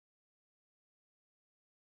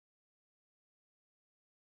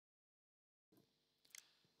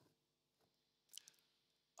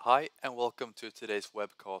Hi, and welcome to today's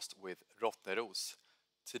webcast with Rottneros.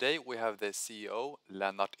 Today we have the CEO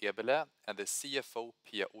Lennart Eberleh and the CFO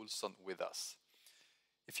Pia Ohlson with us.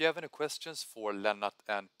 If you have any questions for Lennart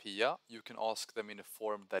and Pia, you can ask them in a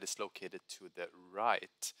form that is located to the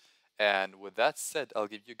right. And with that said, I'll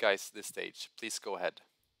give you guys the stage. Please go ahead.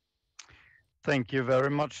 Thank you very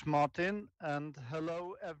much, Martin, and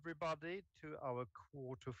hello everybody to our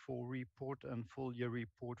Q4 report and full year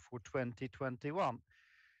report for 2021.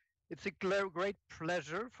 It's a great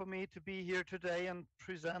pleasure for me to be here today and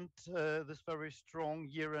present this very strong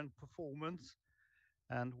year-end performance.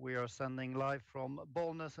 And we are sending live from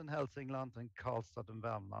Bollnäs in Hälsingland and Karlstad in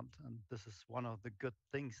Värmland. And this is one of the good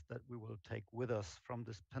things that we will take with us from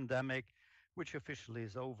this pandemic, which officially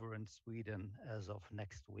is over in Sweden as of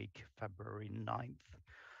next week, February 9th.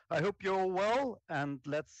 I hope you're all well, and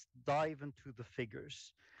let's dive into the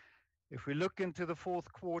figures. If we look into the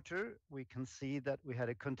fourth quarter, we can see that we had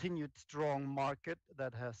a continued strong market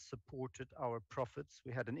that has supported our profits.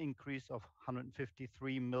 We had an increase of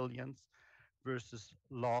 153 million versus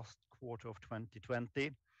last quarter of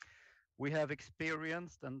 2020. We have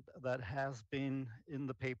experienced, and that has been in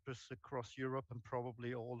the papers across Europe and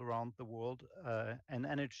probably all around the world, an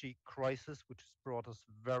energy crisis, which has brought us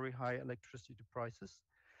very high electricity prices.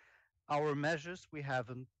 Our measures we have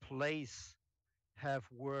in place have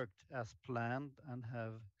worked as planned and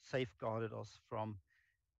have safeguarded us from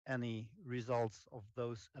any results of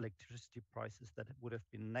those electricity prices that would have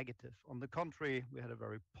been negative. On the contrary, we had a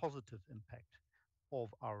very positive impact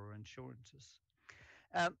of our insurances.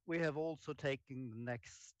 And we have also taken the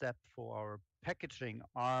next step for our packaging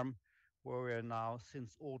arm, where we are now,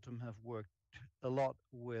 since autumn, have worked a lot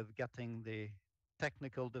with getting the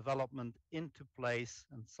technical development into place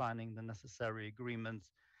and signing the necessary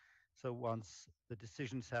agreements. So once the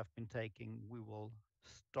decisions have been taken, we will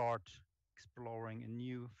start exploring a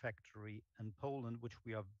new factory in Poland, which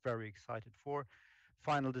we are very excited for.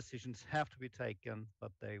 Final decisions have to be taken,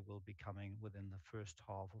 but they will be coming within the first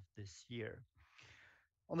half of this year.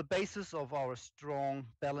 On the basis of our strong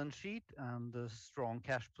balance sheet and the strong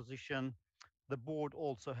cash position, the board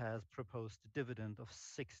also has proposed a dividend of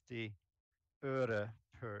 60 öre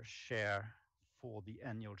per share for the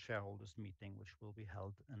annual shareholders meeting, which will be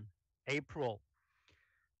held in April.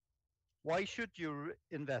 Why should you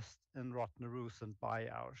invest in Rottneros and buy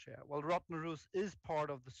our share? Well, Rottneros is part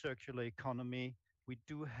of the circular economy. We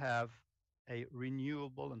do have a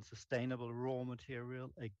renewable and sustainable raw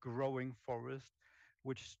material, a growing forest,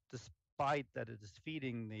 which, despite that it is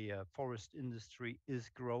feeding the forest industry, is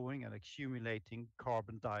growing and accumulating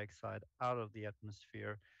carbon dioxide out of the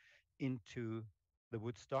atmosphere into the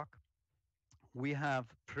wood stock. We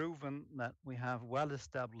have proven that we have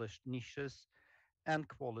well-established niches and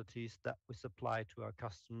qualities that we supply to our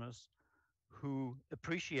customers who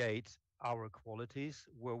appreciate our qualities,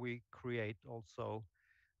 where we create also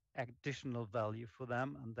additional value for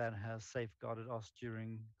them, and that has safeguarded us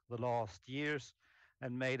during the last years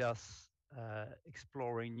and made us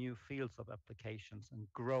exploring new fields of applications and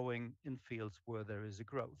growing in fields where there is a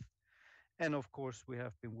growth. And of course, we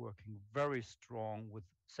have been working very strong with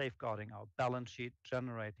safeguarding our balance sheet,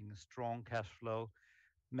 generating a strong cash flow,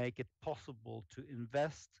 make it possible to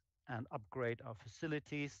invest and upgrade our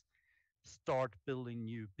facilities, start building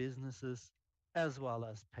new businesses, as well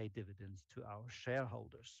as pay dividends to our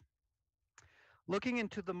shareholders. Looking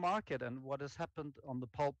into the market and what has happened on the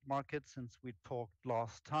pulp market since we talked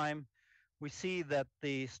last time, we see that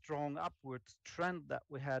the strong upwards trend that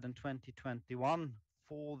we had in 2021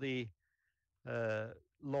 for the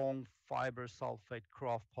long fiber sulfate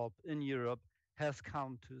kraft pulp in Europe has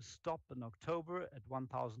come to a stop in October at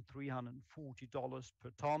 $1,340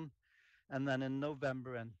 per ton. And then in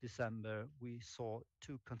November and December, we saw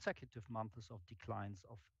two consecutive months of declines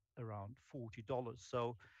of around $40.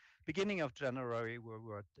 So beginning of January, we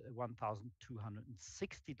were at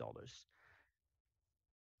 $1,260.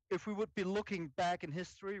 If we would be looking back in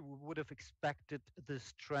history, we would have expected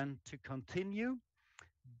this trend to continue,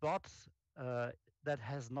 but that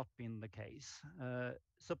has not been the case.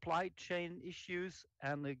 Supply chain issues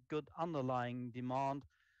and a good underlying demand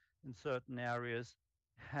in certain areas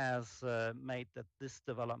has made that this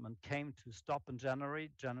development came to stop in January.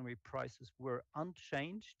 January prices were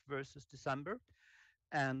unchanged versus December,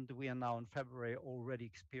 and we are now in February already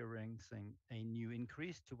experiencing a new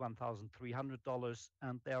increase to $1,300,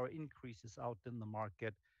 and there are increases out in the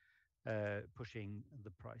market pushing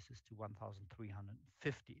the prices to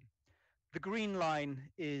 1,350. The green line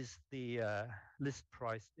is the list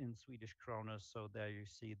price in Swedish kronor, so there you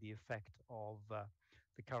see the effect of the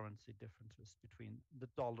currency differences between the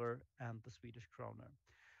dollar and the Swedish krona.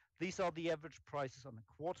 These are the average prices on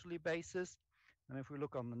a quarterly basis. And if we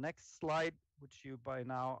look on the next slide, which you by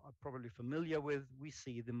now are probably familiar with, we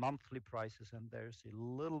see the monthly prices, and there's a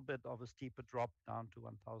little bit of a steeper drop down to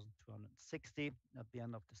 1,260 at the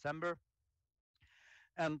end of December.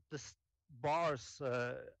 And the bars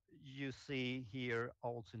you see here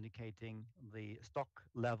also indicating the stock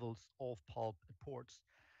levels of pulp at ports.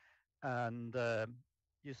 And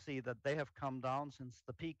you see that they have come down since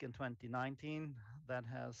the peak in 2019. That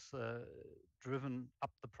has driven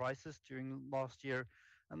up the prices during last year,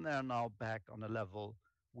 and they're now back on a level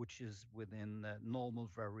which is within normal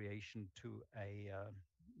variation to a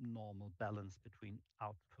normal balance between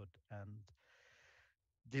output and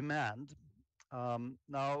demand.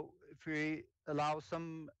 Now, if we allow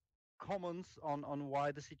some comments on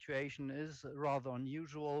why the situation is rather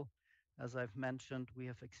unusual, as I've mentioned, we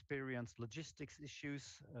have experienced logistics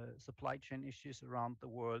issues, supply chain issues around the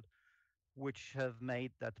world, which have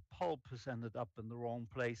made that pulp has ended up in the wrong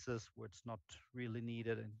places where it's not really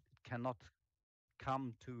needed and it cannot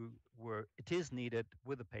come to where it is needed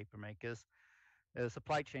with the paper makers.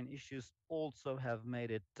 Supply chain issues also have made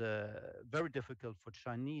it very difficult for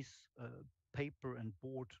Chinese paper and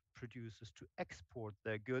board producers to export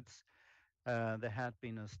their goods. There had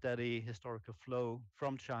been a steady historical flow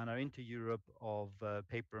from China into Europe of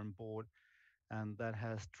paper and board, and that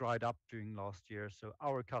has dried up during last year. So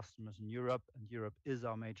our customers in Europe, and Europe is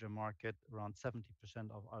our major market, around 70%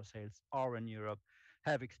 of our sales are in Europe,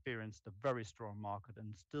 have experienced a very strong market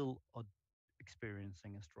and still are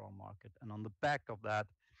experiencing a strong market. And on the back of that,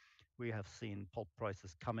 we have seen pulp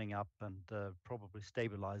prices coming up and probably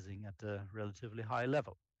stabilizing at a relatively high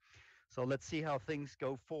level. So let's see how things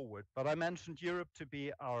go forward. But I mentioned Europe to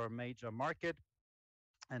be our major market.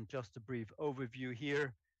 And just a brief overview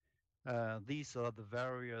here. These are the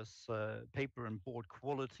various paper and board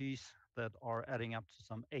qualities that are adding up to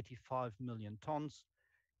some 85 million tons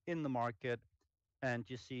in the market. And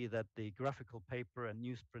you see that the graphical paper and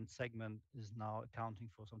newsprint segment is now accounting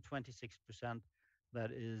for some 26%.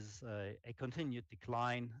 That is a continued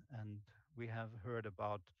decline, and we have heard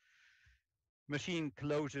about machine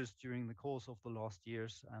closures during the course of the last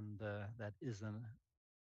years, and that is an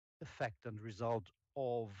effect and result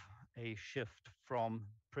of a shift from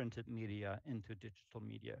printed media into digital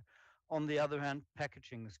media. On the other hand,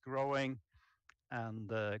 packaging is growing, and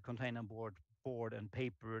container board and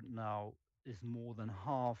paper now is more than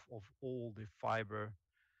half of all the fiber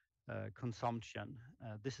consumption.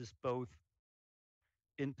 This is both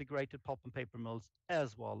integrated pulp and paper mills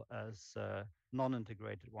as well as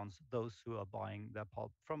non-integrated ones, those who are buying their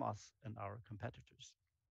pulp from us and our competitors.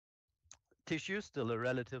 Tissue, still a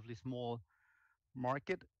relatively small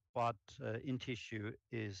market, but in tissue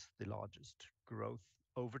is the largest growth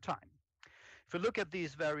over time. If we look at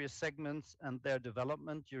these various segments and their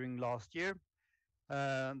development during last year,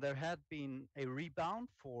 there had been a rebound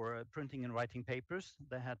for printing and writing papers.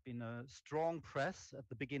 There had been a strong press at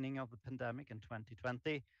the beginning of the pandemic in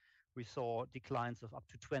 2020. We saw declines of up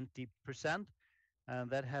to 20%, and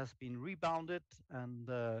that has been rebounded and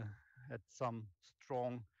had some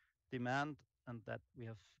strong demand, and that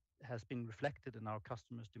has been reflected in our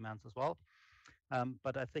customers' demands as well.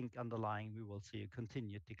 But I think underlying we will see a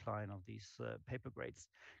continued decline of these paper grades.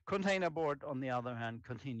 Container board, on the other hand,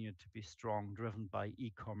 continued to be strong, driven by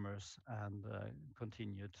e-commerce and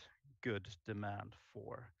continued good demand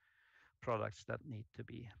for products that need to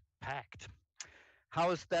be packed.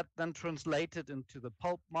 How is that then translated into the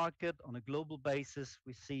pulp market on a global basis?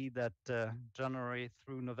 We see that January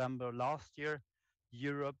through November last year,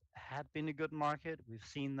 Europe had been a good market. We've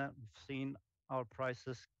seen that. We've seen our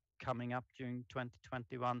prices coming up during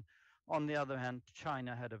 2021. On the other hand,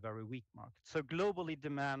 China had a very weak market. So globally,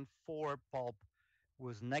 demand for pulp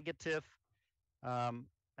was negative.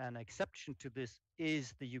 An exception to this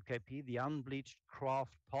is the UKP, the unbleached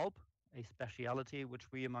kraft pulp, a speciality which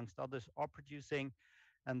we, amongst others, are producing.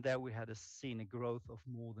 And there we had seen a growth of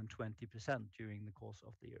more than 20% during the course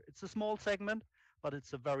of the year. It's a small segment, but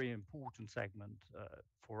it's a very important segment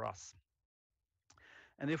for us.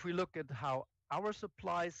 And if we look at how our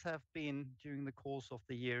supplies have been during the course of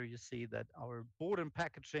the year, you see that our board and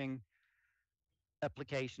packaging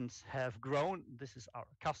applications have grown. This is our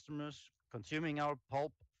customers consuming our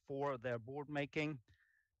pulp for their board making.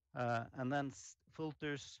 And then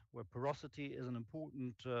filters, where porosity is an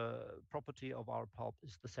important property of our pulp,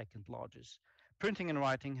 is the second largest. Printing and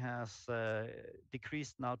writing has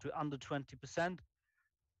decreased now to under 20%.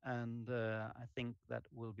 And I think that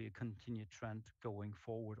will be a continued trend going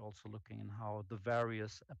forward, also looking at how the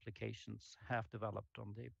various applications have developed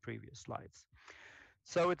on the previous slides.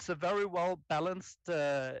 So it's a very well balanced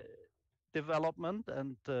development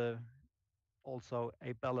and also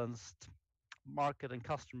a balanced market and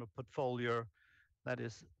customer portfolio that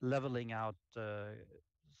is leveling out the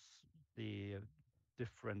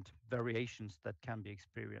different variations that can be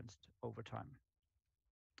experienced over time.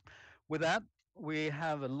 With that, we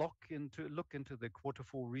have a look into the quarter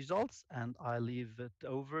four results, and I leave it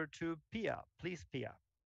over to Pia. Please, Pia.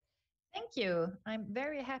 Thank you. I'm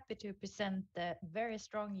very happy to present the very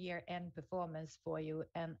strong year-end performance for you,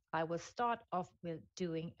 and I will start off with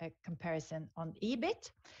doing a comparison on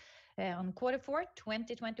EBIT on quarter four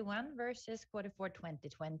 2021 versus quarter four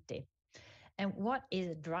 2020. And what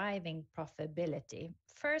is driving profitability?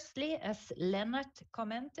 Firstly, as Lennart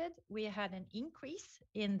commented, we had an increase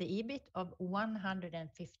in the EBIT of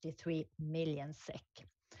 153 million SEK.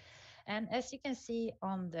 And as you can see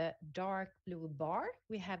on the dark blue bar,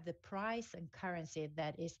 we have the price and currency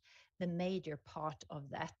that is the major part of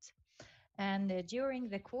that. And during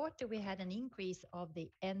the quarter, we had an increase of the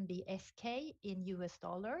NBSK in US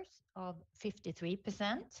dollars of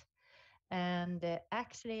 53%. And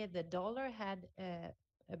actually, the dollar had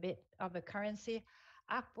a bit of a currency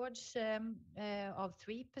upwards of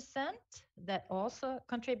 3% that also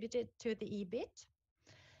contributed to the EBIT.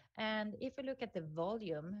 And if we look at the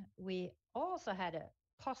volume, we also had a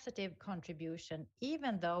positive contribution,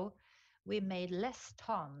 even though we made less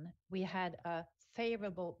ton, we had a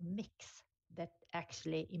favorable mix that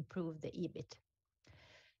actually improved the EBIT.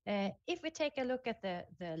 If we take a look at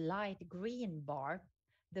the light green bar,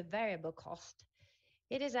 the variable cost,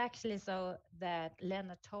 it is actually so that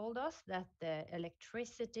Lennart told us that the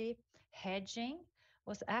electricity hedging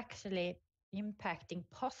was actually impacting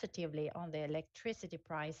positively on the electricity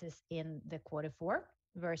prices in the quarter four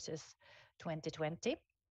versus 2020.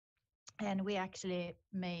 And we actually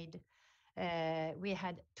we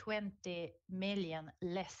had 20 million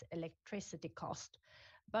less electricity cost,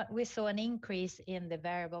 but we saw an increase in the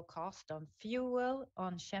variable cost on fuel,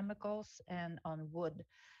 on chemicals, and on wood.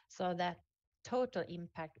 So that total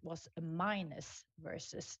impact was a minus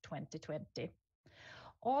versus 2020.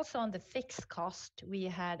 Also on the fixed cost, we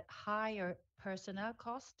had higher personnel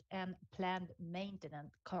cost and planned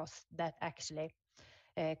maintenance cost that actually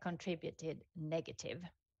contributed negative.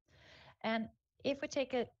 And if we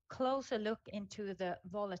take a closer look into the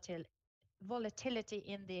volatility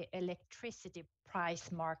in the electricity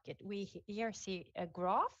price market, we here see a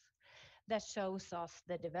graph that shows us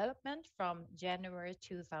the development from January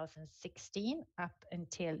 2016 up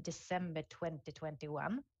until December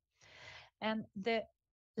 2021. And the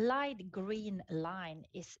light green line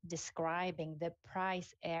is describing the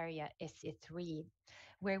price area SE3,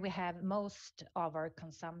 where we have most of our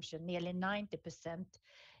consumption, nearly 90%,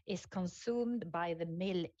 is consumed by the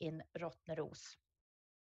mill in Rottneros.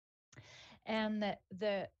 And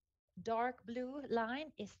the dark blue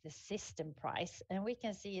line is the system price, and we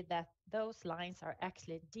can see that those lines are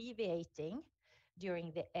actually deviating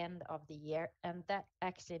during the end of the year, and that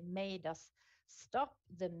actually made us stop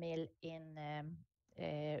the mill in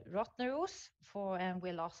Rottneros and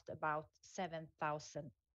we lost about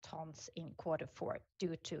 7,000 tons in quarter four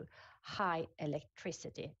due to high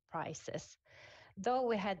electricity prices. Though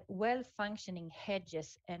we had well-functioning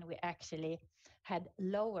hedges and we actually had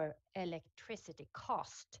lower electricity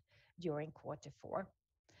cost during quarter four.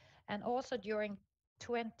 And also during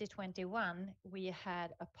 2021, we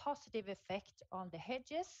had a positive effect on the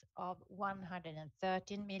hedges of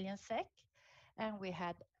 113 million SEK, and we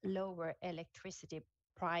had lower electricity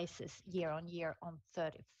prices year on year on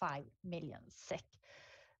 35 million SEK.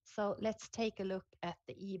 So let's take a look at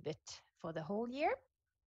the EBIT for the whole year.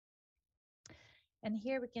 And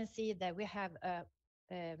here we can see that we have a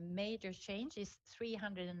major change is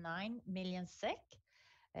 309 million SEK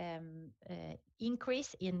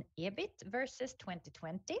increase in EBIT versus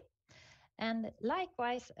 2020. And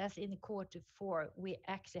likewise, as in quarter four, we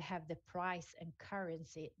actually have the price and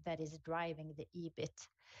currency that is driving the EBIT.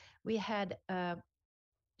 We had a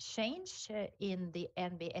change in the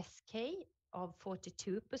NBSK of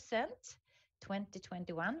 42%,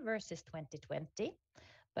 2021 versus 2020.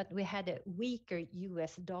 But we had a weaker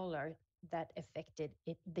US dollar that affected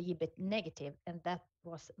the EBIT negative, and that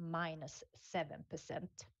was minus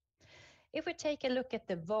 7%. If we take a look at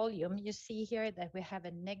the volume, you see here that we have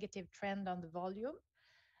a negative trend on the volume,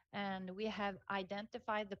 and we have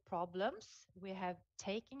identified the problems. We have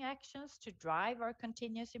taken actions to drive our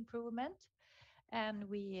continuous improvement, and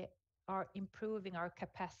we are improving our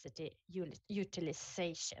capacity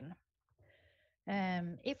utilization.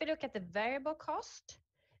 If we look at the variable cost,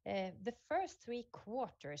 the first 3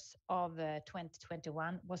 quarters of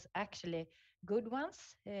 2021 was actually good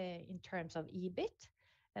ones in terms of EBIT.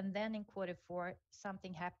 And then in Q4,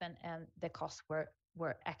 something happened and the costs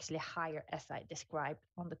were actually higher, as I described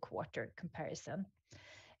on the quarter comparison.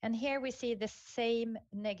 And here we see the same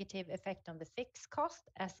negative effect on the fixed cost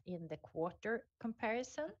as in the quarter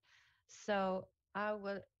comparison. So I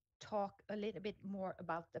will talk a little bit more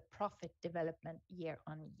about the profit development year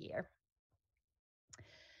on year.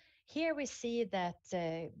 Here we see that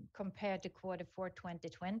compared to Q4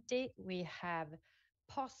 2020, we have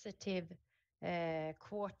positive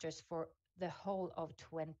quarters for the whole of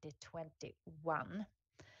 2021.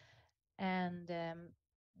 And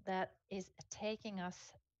that is taking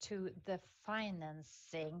us to the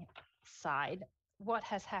financing side. What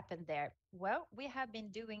has happened there? Well, we have been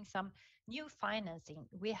doing some new financing.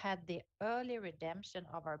 We had the early redemption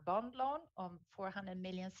of our bond loan of 400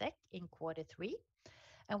 million SEK in Q3,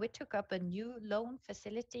 and we took up a new loan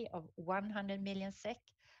facility of 100 million SEK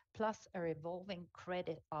plus a revolving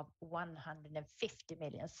credit of 150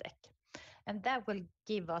 million SEK. And that will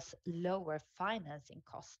give us lower financing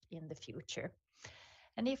cost in the future.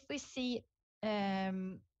 And if we see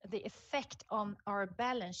the effect on our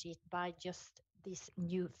balance sheet by just this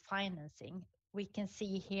new financing, we can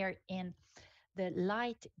see here in the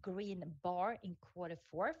light green bar in Q4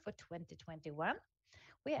 for 2021,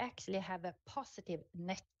 we actually have a positive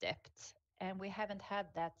net debt, and we haven't had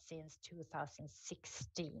that since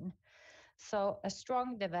 2016. So a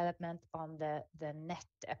strong development on the net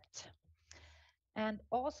debt. And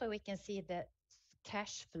also we can see the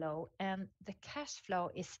cash flow, and the cash flow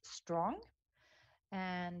is strong.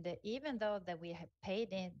 And even though that we have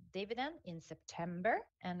paid in dividend in September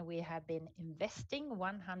and we have been investing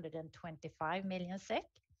 125 million SEK,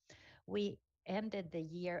 we ended the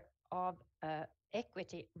year of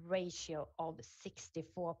equity ratio of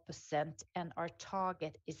 64%, and our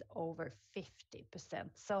target is over 50%.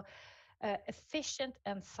 So efficient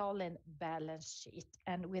and solid balance sheet.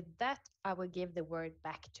 And with that, I will give the word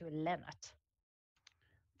back to Lennart.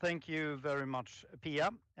 Thank you very much, Pia.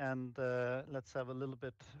 And let's have a little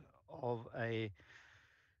bit of a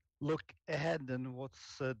look ahead and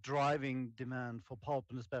what's driving demand for pulp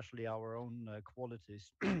and especially our own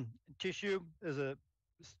qualities. Tissue is a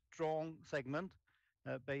strong segment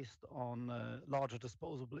based on larger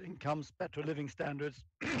disposable incomes, better living standards,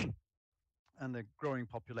 and a growing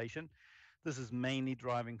population. This is mainly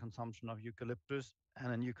driving consumption of eucalyptus,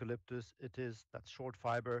 and in eucalyptus it is that short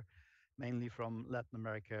fiber, mainly from Latin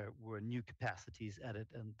America, where new capacities added,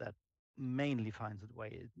 and that mainly finds its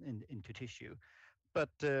way into tissue. But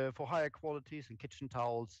for higher qualities and kitchen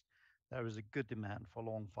towels, there is a good demand for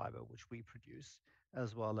long fiber, which we produce,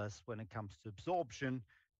 as well as when it comes to absorption,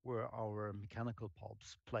 where our mechanical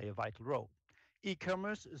pulps play a vital role.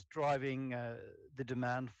 E-commerce is driving the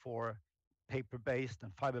demand for paper-based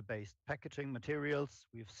and fiber-based packaging materials.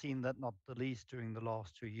 We've seen that not the least during the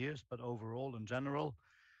last 2 years, but overall in general,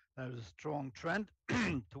 there's a strong trend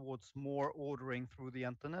towards more ordering through the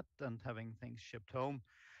internet and having things shipped home.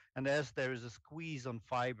 And as there is a squeeze on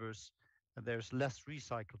fibers, and there's less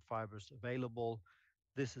recycled fibers available,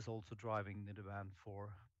 this is also driving the demand for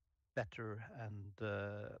better and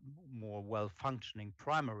more well-functioning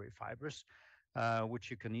primary fibers,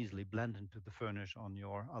 which you can easily blend into the furnish on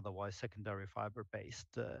your otherwise secondary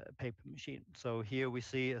fiber-based paper machine. So here we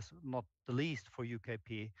see, as not the least for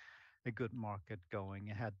UKP, a good market going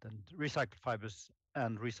ahead, and recycled fibers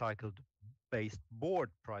and recycled based board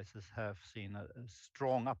prices have seen a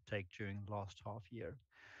strong uptake during the last half year.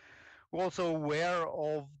 We're also aware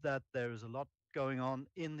of that there is a lot going on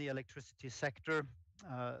in the electricity sector,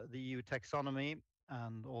 the EU taxonomy,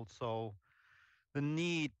 and also the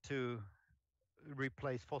need to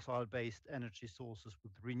replace fossil-based energy sources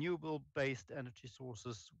with renewable-based energy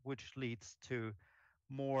sources, which leads to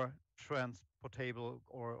more transportable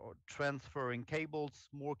or transferring cables,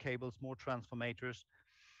 more transformators,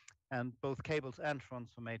 and both cables and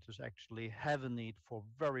transformators actually have a need for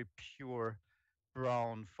very pure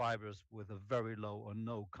brown fibers with a very low or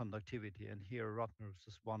no conductivity. And here Rottneros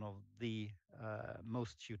is one of the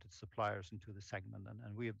most suited suppliers into the segment.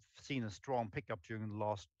 And we have seen a strong pickup during the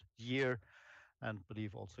last year, and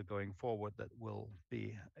believe also going forward that will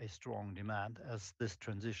be a strong demand, as this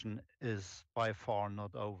transition is by far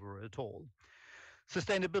not over at all.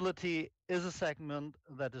 Sustainability is a segment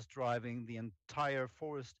that is driving the entire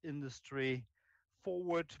forest industry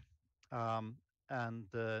forward, and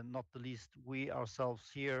not the least we ourselves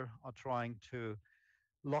here are trying to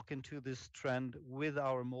lock into this trend with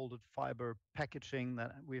our molded fiber packaging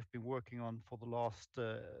that we've been working on for the last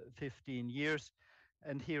 15 years.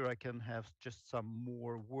 And here I can have just some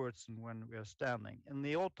more words on when we are standing. In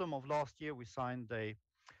the autumn of last year, we signed a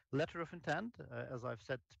letter of intent, as I've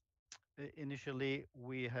said Initially,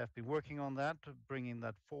 we have been working on that, bringing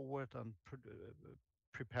that forward and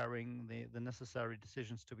preparing the necessary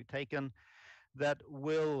decisions to be taken that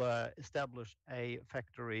will establish a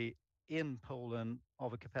factory in Poland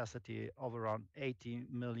of a capacity of around 80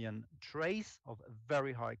 million trays of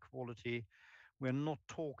very high quality. We're not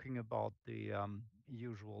talking about the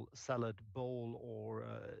usual salad bowl or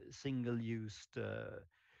single-used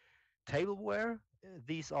tableware.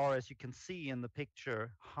 These are, as you can see in the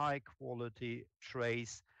picture, high quality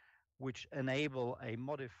trays which enable a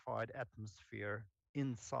modified atmosphere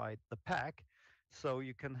inside the pack. So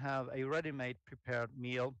you can have a ready-made prepared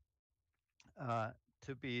meal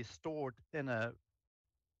to be stored in a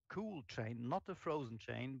cool chain, not a frozen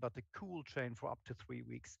chain, but a cool chain for up to 3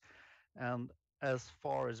 weeks. And as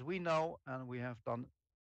far as we know, and we have done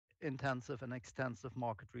intensive and extensive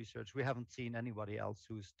market research, we haven't seen anybody else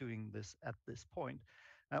who's doing this at this point.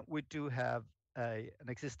 We do have an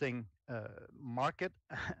existing market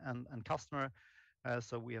and customer,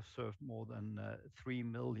 so we have served more than 3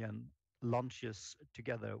 million lunches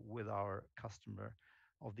together with our customer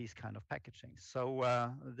of these kind of packaging.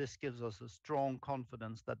 So this gives us a strong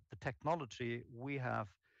confidence that the technology we have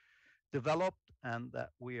developed and that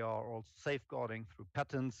we are also safeguarding through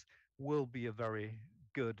patents will be a very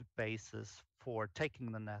good basis for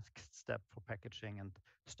taking the next step for packaging and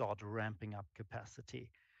start ramping up capacity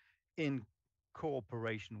in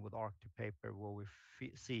cooperation with Arctic Paper, where we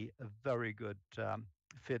see a very good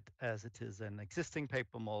fit as it is an existing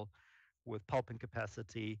paper mill with pulping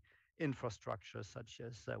capacity, infrastructure such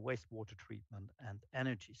as wastewater treatment and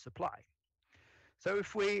energy supply. So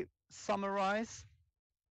if we summarize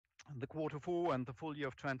the quarter four and the full year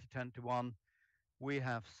of 2021, we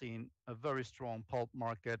have seen a very strong pulp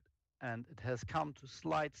market, and it has come to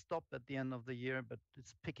slight stop at the end of the year, but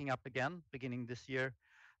it's picking up again beginning this year.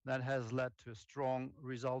 That has led to a strong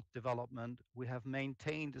result development. We have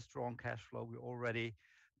maintained a strong cash flow. We already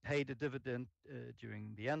paid a dividend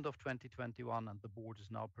during the end of 2021, and the board is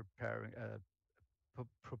now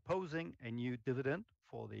proposing a new dividend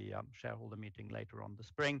for the shareholder meeting later on the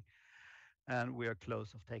spring, and we are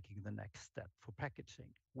close of taking the next step for packaging.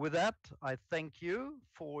 With that, I thank you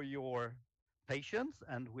for your patience,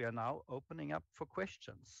 and we are now opening up for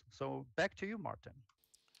questions. So back to you, Martin.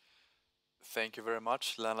 Thank you very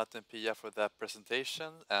much, Lennart and Pia, for that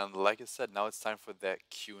presentation. And like I said, now it's time for the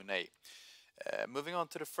Q&A. Moving on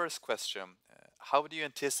to the first question. How do you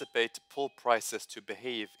anticipate pulp prices to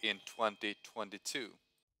behave in 2022?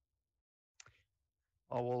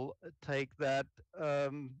 I will take that.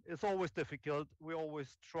 It's always difficult. We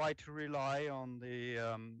always try to rely on the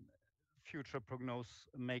future prognose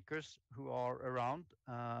makers who are around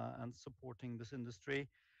and supporting this industry.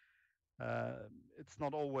 It's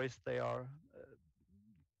not always they are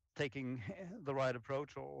taking the right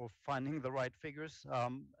approach or finding the right figures,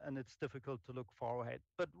 and it's difficult to look far ahead.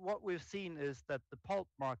 But what we've seen is that the pulp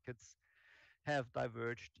markets have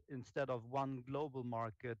diverged. Instead of one global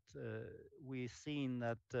market, we've seen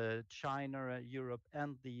that China, Europe,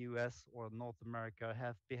 and the US or North America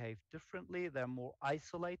have behaved differently. They're more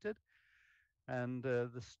isolated. And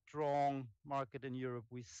the strong market in Europe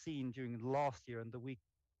we've seen during the last year and the weak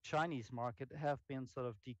Chinese market have been sort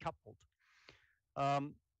of decoupled.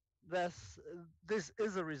 This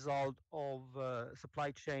is a result of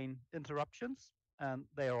supply chain interruptions, and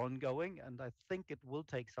they are ongoing, and I think it will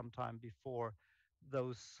take some time before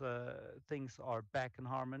those things are back in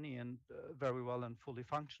harmony and very well and fully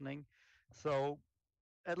functioning. So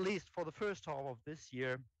at least for the first half of this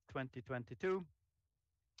year, 2022,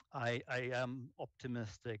 I am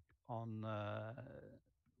optimistic on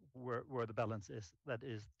where the balance is. That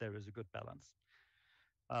is, there is a good balance.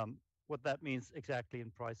 What that means exactly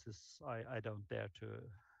in prices, I don't dare to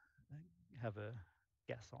have a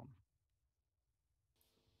guess on.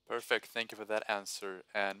 Perfect. Thank you for that answer.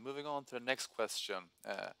 And moving on to the next question.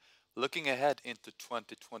 Looking ahead into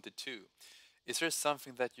 2022, is there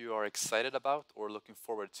something that you are excited about or looking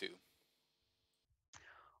forward to?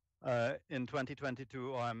 In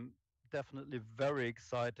 2022, I'm definitely very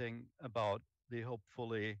exciting about the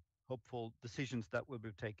hopeful decisions that we'll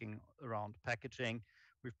be taking around packaging.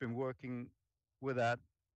 We've been working with that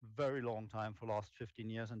very long time for the last 15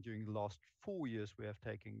 years, and during the last 4 years, we have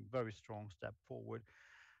taken very strong step forward.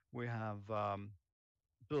 We have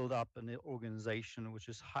built up an organization which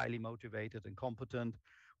is highly motivated and competent.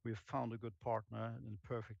 We've found a good partner and a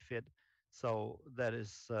perfect fit. So that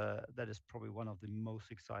is probably one of the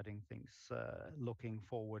most exciting things looking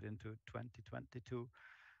forward into 2022.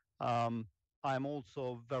 I'm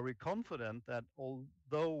also very confident that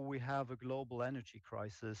although we have a global energy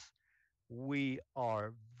crisis, we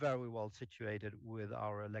are very well situated with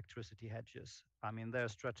our electricity hedges. I mean, they're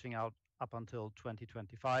stretching out up until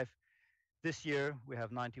 2025. This year, we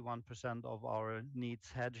have 91% of our needs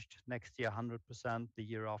hedged. Next year, 100%. The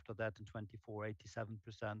year after that, in 24,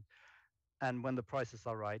 87%. And when the prices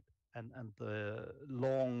are right, and the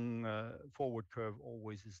long forward curve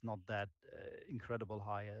always is not that incredible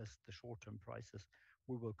high as the short-term prices,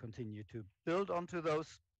 we will continue to build onto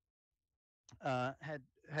those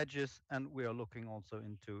hedges, and we are looking also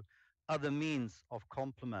into other means of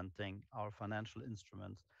complementing our financial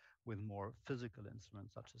instruments with more physical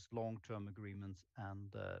instruments, such as long-term agreements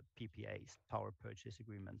and PPAs, power purchase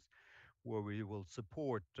agreements, where we will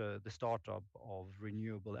support the startup of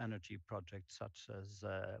renewable energy projects such as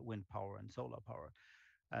wind power and solar power.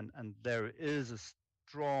 And there is a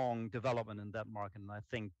strong development in that market, and I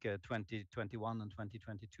think 2021 and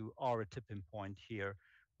 2022 are a tipping point here,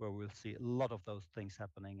 where we'll see a lot of those things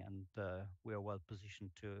happening, and we are well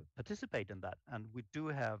positioned to participate in that. And we do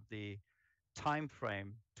have the time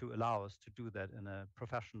frame to allow us to do that in a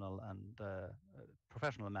professional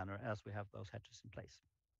manner, as we have those hedges in place.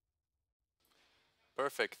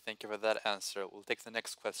 Perfect. Thank you for that answer. We'll take the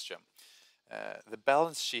next question. The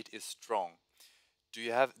balance sheet is strong. Do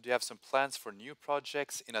you have some plans for new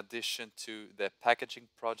projects in addition to the packaging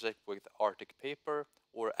project with Arctic Paper,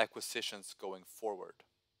 or acquisitions going forward?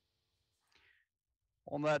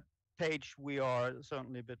 On that page, we are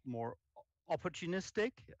certainly a bit more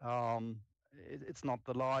opportunistic. It's not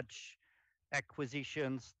the large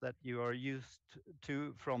acquisitions that you are used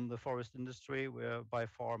to from the forest industry. We're by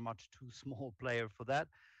far much too small player for that.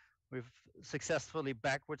 We've successfully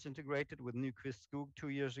backwards integrated with Nyquist Skog 2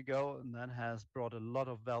 years ago, and that has brought a lot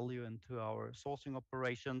of value into our sourcing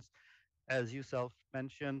operations. As you self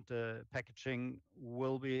mentioned, packaging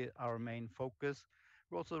will be our main focus.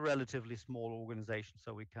 We're also a relatively small organization,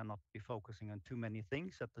 so we cannot be focusing on too many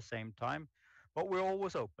things at the same time. But we're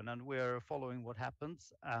always open, and we're following what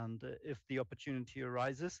happens. And if the opportunity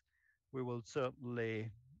arises, we will certainly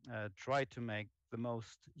try to make the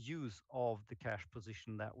most use of the cash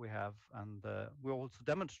position that we have. And we also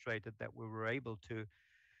demonstrated that we were able to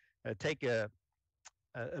take a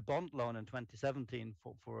bond loan in 2017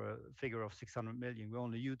 for a figure of 600 million. We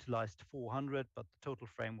only utilized 400, but the total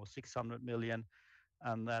frame was 600 million.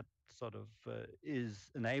 And that sort of is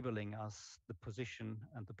enabling us the position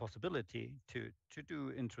and the possibility to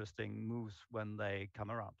do interesting moves when they come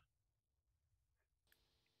around.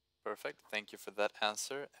 Perfect. Thank you for that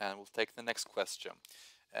answer. And we'll take the next question.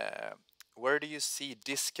 Where do you see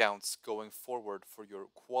discounts going forward for your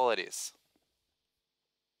qualities?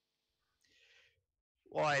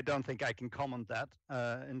 Well, I don't think I can comment that.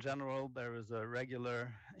 In general, there is a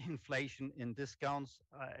regular inflation in discounts.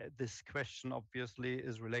 This question obviously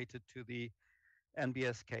is related to the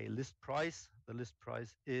NBSK list price. The list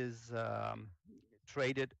price is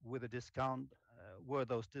traded with a discount, where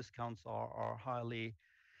those discounts are highly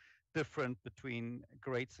different between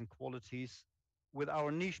grades and qualities. With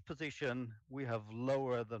our niche position, we have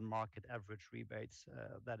lower than market average rebates.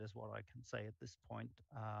 That is what I can say at this point.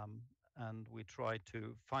 And we try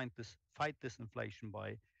to fight this inflation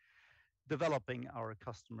by developing our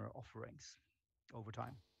customer offerings over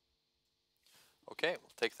time. Okay,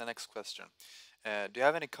 we'll take the next question. Do you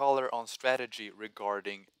have any color on strategy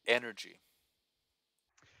regarding energy?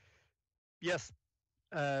 Yes,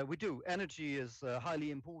 we do. Energy is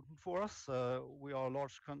highly important for us. We are a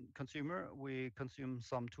large consumer. We consume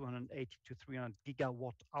some 280 to 300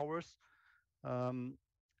 gigawatt hours.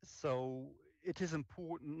 So it is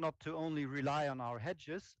important not to only rely on our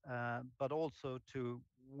hedges, but also to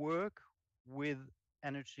work with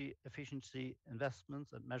energy efficiency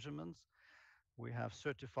investments and measurements. We have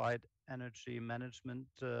certified energy management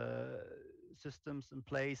systems in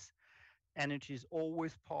place. Energy is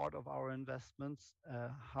always part of our investments.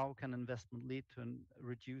 How can investment lead to a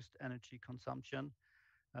reduced energy consumption?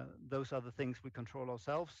 Those are the things we control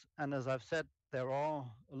ourselves. And as I've said, there are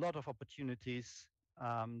a lot of opportunities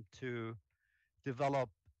to develop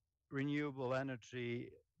renewable energy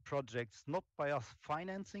projects, not by us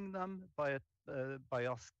financing them, but by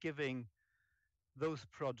us giving those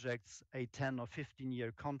projects a 10 or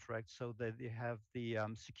 15-year contract, so that they have the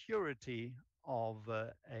security of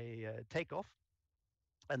a takeoff,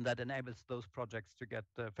 and that enables those projects to get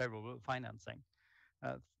favorable financing.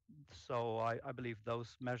 So I believe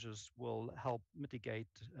those measures will help mitigate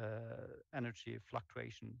energy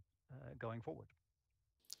fluctuation going forward.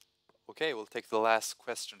 Okay, we'll take the last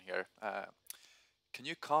question here. Can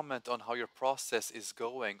you comment on how your process is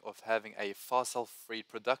going of having a fossil-free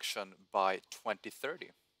production by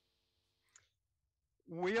 2030?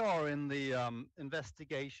 We are in the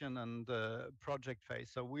investigation and project phase.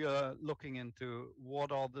 So we are looking into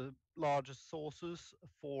what are the largest sources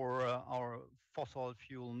for our fossil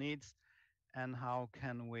fuel needs and how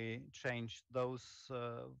can we change those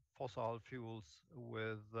fossil fuels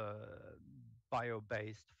with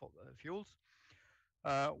bio-based fuels.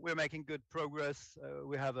 We're making good progress.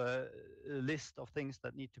 We have a list of things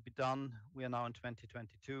that need to be done. We are now in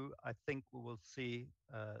 2022. I think we will see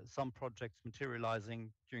some projects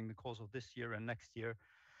materializing during the course of this year and next year.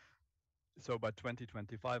 So by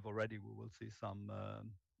 2025 already, we will see some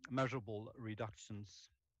measurable reductions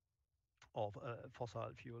of fossil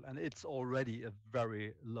fuel, and it's already a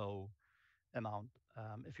very low amount.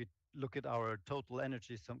 If you look at our total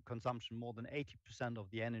energy consumption, more than 80% of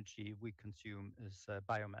the energy we consume is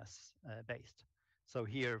biomass based. So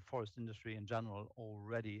here, forest industry in general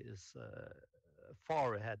already is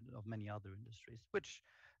far ahead of many other industries, which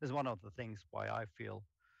is one of the things why I feel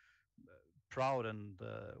proud and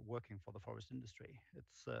working for the forest industry.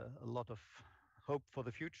 It's a lot of hope for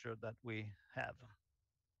the future that we have.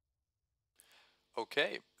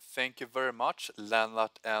 Okay, thank you very much,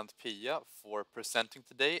 Lennart and Pia, for presenting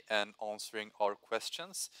today and answering our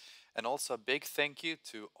questions. And also a big thank you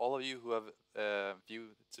to all of you who have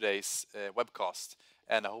viewed today's webcast.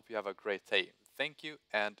 And I hope you have a great day. Thank you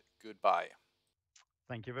and goodbye.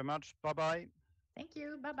 Thank you very much. Bye bye. Thank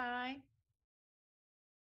you. Bye bye.